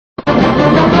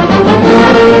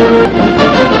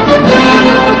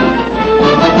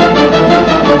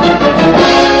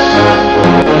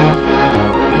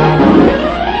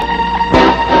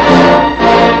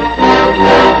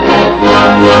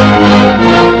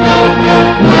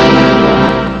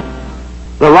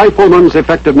The rifleman's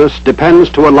effectiveness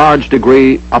depends to a large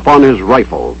degree upon his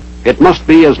rifle. It must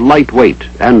be as lightweight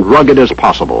and rugged as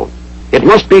possible. It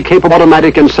must be capable of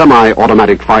automatic and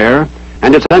semi-automatic fire,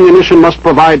 and its ammunition must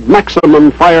provide maximum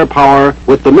firepower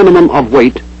with the minimum of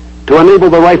weight to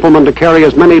enable the rifleman to carry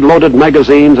as many loaded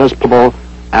magazines as possible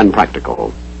and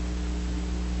practical.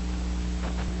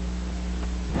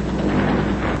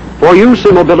 For use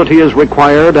in mobility is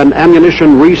required and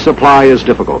ammunition resupply is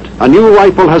difficult. A new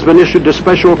rifle has been issued to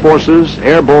special forces,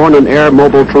 airborne and air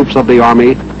mobile troops of the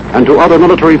Army, and to other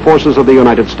military forces of the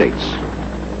United States.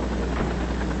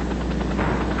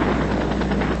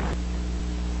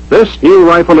 This new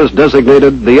rifle is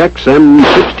designated the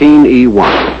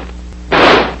XM16E1.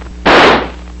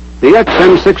 The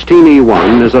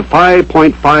XM16E1 is a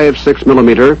 5.56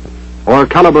 millimeter or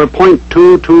caliber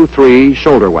 .223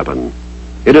 shoulder weapon.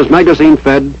 It is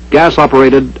magazine-fed,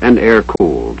 gas-operated, and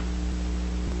air-cooled.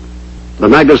 The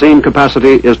magazine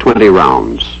capacity is 20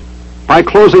 rounds. By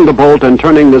closing the bolt and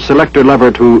turning the selector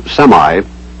lever to semi,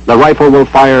 the rifle will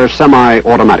fire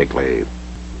semi-automatically.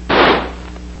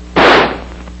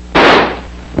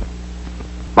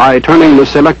 By turning the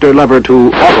selector lever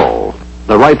to auto,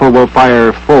 the rifle will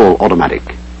fire full automatic.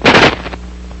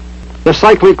 The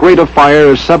cyclic rate of fire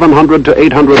is 700 to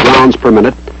 800 rounds per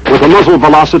minute, with a muzzle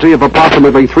velocity of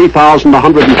approximately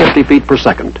 3,150 feet per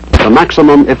second. The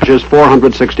maximum is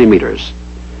 460 meters.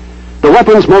 The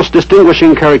weapon's most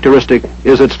distinguishing characteristic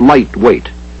is its light weight.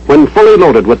 When fully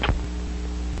loaded with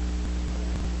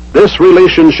this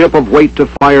relationship of weight to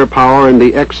firepower in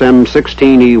the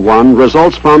XM16E1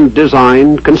 results from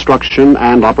design, construction,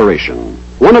 and operation.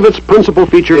 One of its principal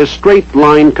features is straight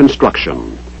line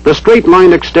construction. The straight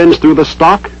line extends through the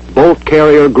stock, bolt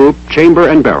carrier group, chamber,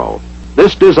 and barrel.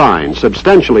 This design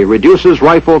substantially reduces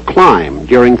rifle climb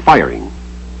during firing.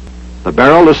 The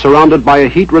barrel is surrounded by a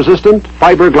heat-resistant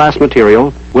fiberglass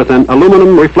material with an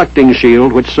aluminum reflecting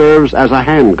shield which serves as a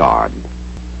handguard.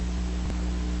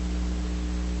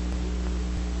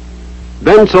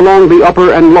 Vents along the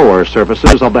upper and lower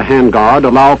surfaces of the handguard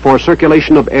allow for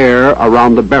circulation of air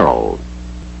around the barrel.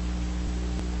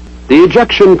 The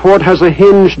ejection port has a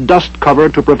hinged dust cover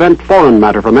to prevent foreign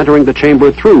matter from entering the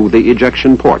chamber through the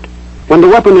ejection port. When the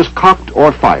weapon is cocked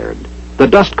or fired, the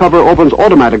dust cover opens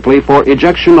automatically for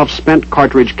ejection of spent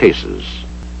cartridge cases.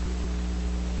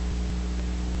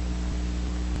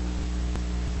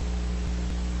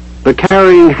 The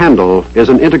carrying handle is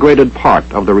an integrated part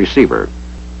of the receiver.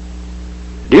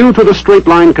 Due to the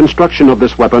straight-line construction of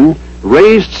this weapon,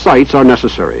 raised sights are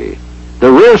necessary.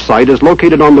 The rear sight is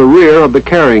located on the rear of the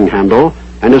carrying handle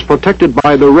and is protected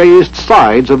by the raised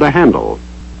sides of the handle.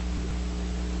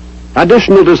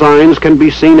 Additional designs can be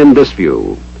seen in this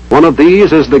view. One of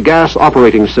these is the gas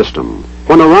operating system.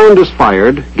 When a round is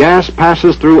fired, gas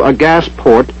passes through a gas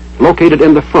port located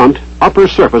in the front upper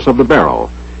surface of the barrel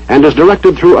and is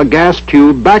directed through a gas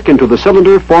tube back into the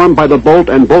cylinder formed by the bolt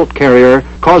and bolt carrier,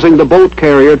 causing the bolt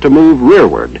carrier to move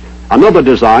rearward. Another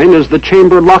design is the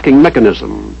chamber locking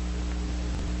mechanism.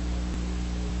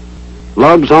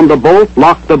 Lugs on the bolt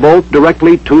lock the bolt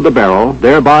directly to the barrel,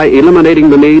 thereby eliminating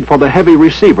the need for the heavy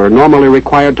receiver normally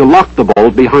required to lock the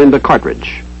bolt behind the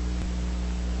cartridge.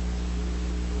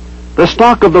 The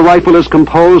stock of the rifle is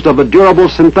composed of a durable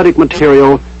synthetic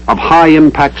material of high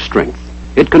impact strength.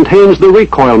 It contains the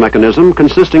recoil mechanism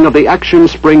consisting of the action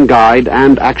spring guide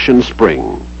and action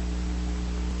spring.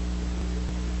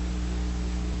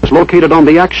 It's located on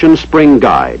the action spring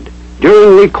guide.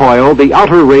 During recoil, the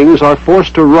outer rings are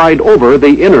forced to ride over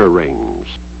the inner rings.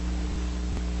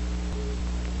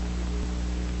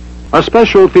 A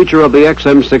special feature of the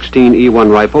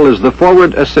XM16E1 rifle is the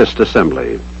forward assist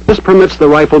assembly. This permits the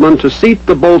rifleman to seat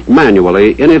the bolt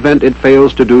manually in event it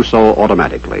fails to do so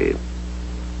automatically.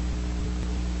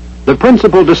 The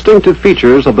principal distinctive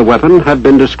features of the weapon have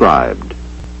been described.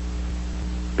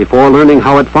 Before learning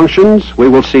how it functions, we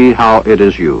will see how it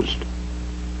is used.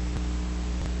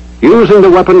 Using the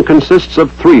weapon consists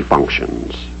of three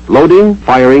functions: loading,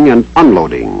 firing, and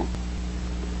unloading.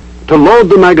 To load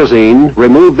the magazine,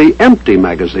 remove the empty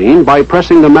magazine by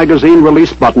pressing the magazine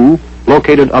release button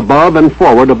located above and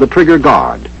forward of the trigger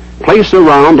guard. Place a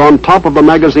round on top of the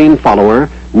magazine follower,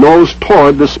 nose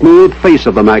toward the smooth face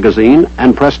of the magazine,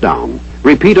 and press down.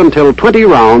 Repeat until 20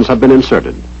 rounds have been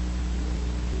inserted.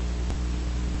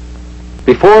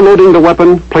 Before loading the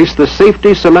weapon, place the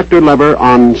safety selector lever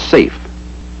on safe.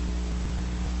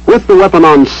 With the weapon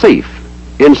on safe,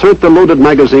 insert the loaded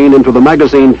magazine into the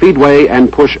magazine feedway and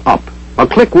push up. A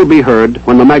click will be heard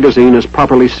when the magazine is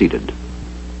properly seated.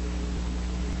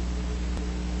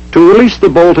 To release the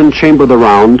bolt and chamber the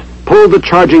round, pull the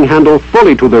charging handle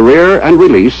fully to the rear and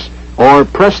release, or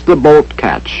press the bolt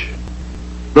catch.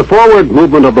 The forward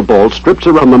movement of the bolt strips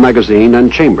around the magazine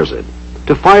and chambers it.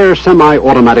 To fire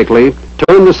semi-automatically,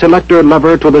 turn the selector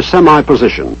lever to the semi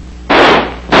position.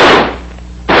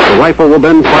 The rifle will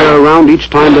then fire around each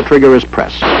time the trigger is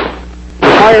pressed. To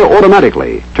fire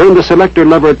automatically, turn the selector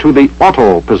lever to the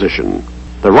auto position.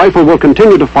 The rifle will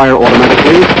continue to fire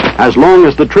automatically as long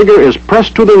as the trigger is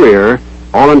pressed to the rear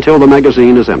or until the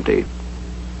magazine is empty.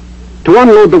 To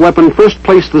unload the weapon, first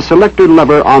place the selector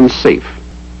lever on safe.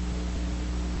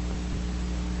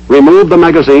 Remove the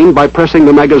magazine by pressing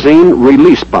the magazine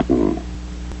release button.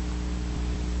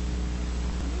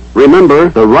 Remember,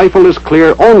 the rifle is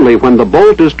clear only when the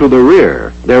bolt is to the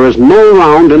rear. There is no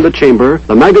round in the chamber,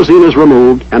 the magazine is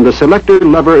removed, and the selector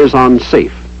lever is on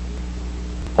safe.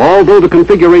 Although the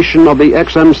configuration of the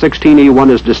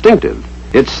XM16E1 is distinctive,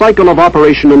 its cycle of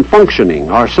operation and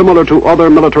functioning are similar to other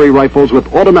military rifles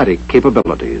with automatic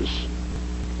capabilities.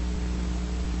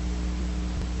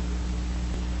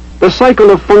 The cycle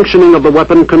of functioning of the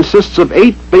weapon consists of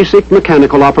 8 basic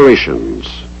mechanical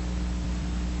operations.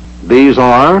 These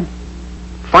are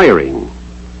firing,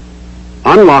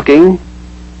 unlocking,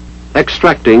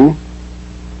 extracting,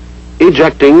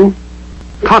 ejecting,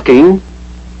 cocking,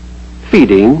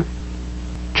 feeding,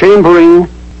 chambering,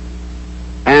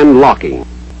 and locking.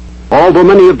 Although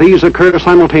many of these occur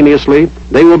simultaneously,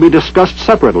 they will be discussed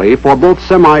separately for both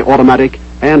semi-automatic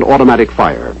and automatic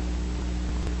fire.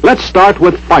 Let's start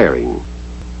with firing.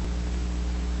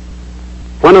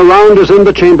 When a round is in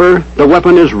the chamber, the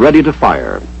weapon is ready to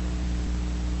fire.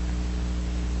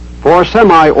 For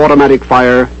semi-automatic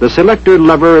fire, the selector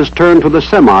lever is turned to the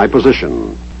semi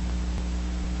position.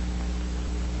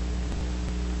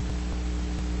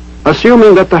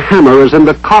 Assuming that the hammer is in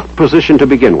the cocked position to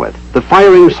begin with, the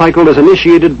firing cycle is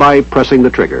initiated by pressing the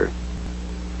trigger.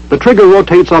 The trigger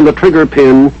rotates on the trigger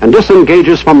pin and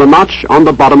disengages from the notch on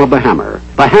the bottom of the hammer.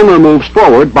 The hammer moves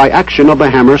forward by action of the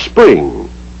hammer spring.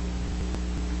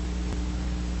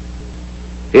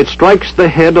 It strikes the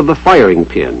head of the firing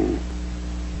pin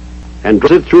and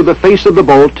draws it through the face of the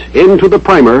bolt into the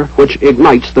primer, which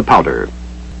ignites the powder.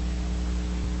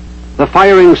 The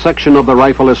firing section of the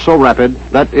rifle is so rapid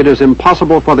that it is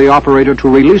impossible for the operator to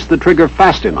release the trigger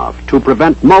fast enough to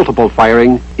prevent multiple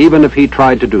firing, even if he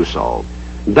tried to do so.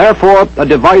 Therefore, a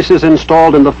device is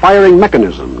installed in the firing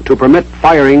mechanism to permit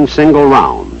firing single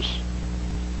rounds.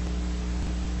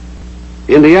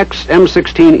 In the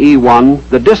M16E1,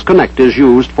 the disconnect is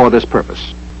used for this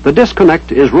purpose. The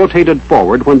disconnect is rotated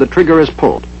forward when the trigger is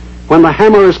pulled. When the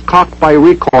hammer is cocked by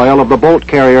recoil of the bolt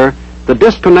carrier, the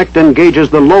disconnect engages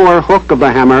the lower hook of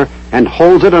the hammer and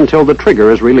holds it until the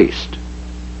trigger is released.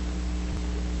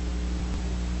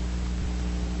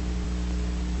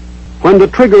 When the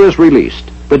trigger is released,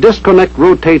 the disconnect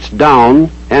rotates down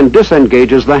and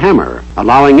disengages the hammer,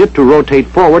 allowing it to rotate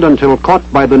forward until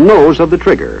caught by the nose of the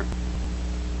trigger.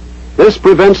 This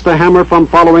prevents the hammer from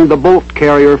following the bolt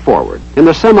carrier forward. In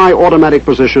the semi-automatic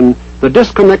position, the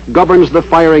disconnect governs the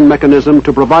firing mechanism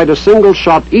to provide a single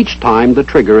shot each time the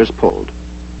trigger is pulled.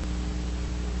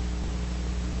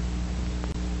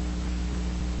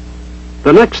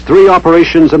 The next 3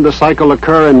 operations in the cycle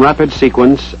occur in rapid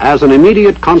sequence as an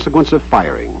immediate consequence of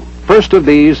firing. First of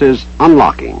these is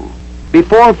unlocking.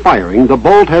 Before firing, the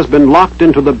bolt has been locked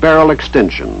into the barrel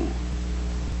extension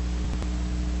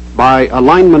by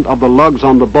alignment of the lugs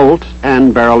on the bolt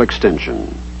and barrel extension.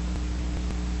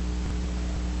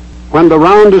 When the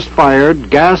round is fired,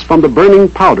 gas from the burning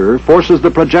powder forces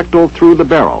the projectile through the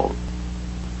barrel.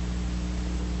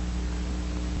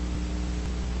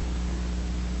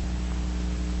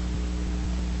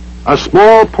 A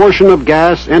small portion of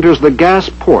gas enters the gas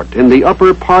port in the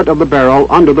upper part of the barrel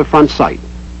under the front sight.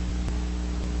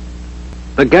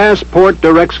 The gas port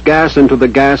directs gas into the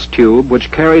gas tube,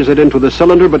 which carries it into the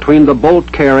cylinder between the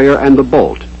bolt carrier and the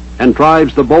bolt, and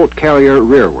drives the bolt carrier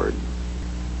rearward.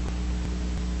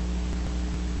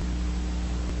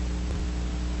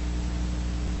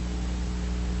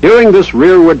 During this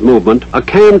rearward movement, a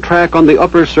cam track on the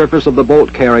upper surface of the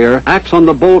bolt carrier acts on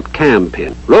the bolt cam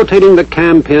pin, rotating the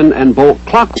cam pin and bolt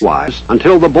clockwise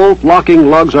until the bolt locking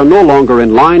lugs are no longer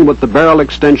in line with the barrel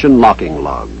extension locking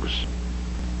lugs.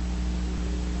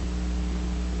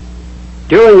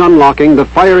 During unlocking, the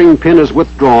firing pin is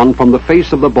withdrawn from the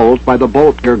face of the bolt by the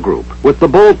bolt gear group. With the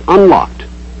bolt unlocked,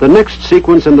 the next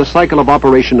sequence in the cycle of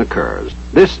operation occurs.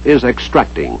 This is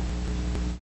extracting.